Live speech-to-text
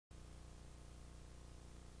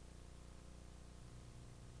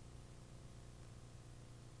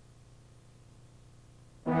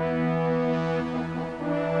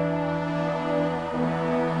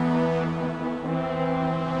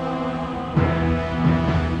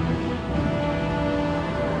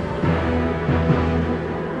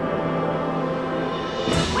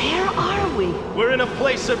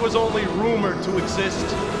place that was only rumored to exist.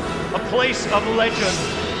 A place of legend.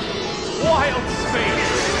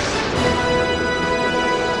 WildSpace!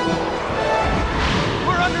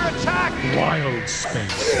 We're under attack!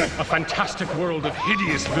 WildSpace, a fantastic world of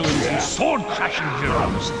hideous villains and sword-clashing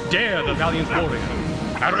heroes. Dare, the valiant warrior.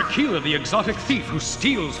 Arakila, the exotic thief who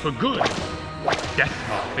steals for good.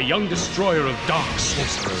 Deathmark, the young destroyer of dark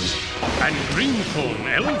sorcerers. And Greenthorn,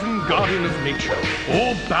 elven guardian of nature,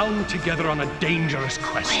 all bound together on a dangerous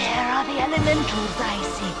quest. Where are the elementals I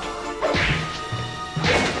seek?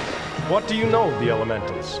 What do you know of the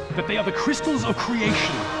elementals? That they are the crystals of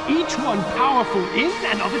creation, each one powerful in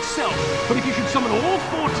and of itself. But if you should summon all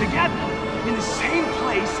four together, in the same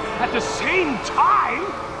place, at the same time,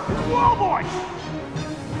 oh boy!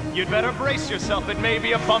 You'd better brace yourself, it may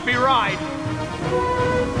be a bumpy ride.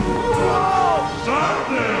 Stop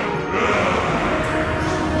them!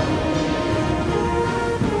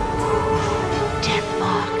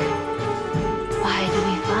 Deathmark. Why do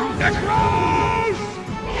we fight?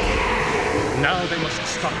 Now they must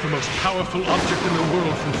stop the most powerful object in the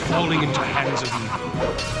world from falling into hands of evil.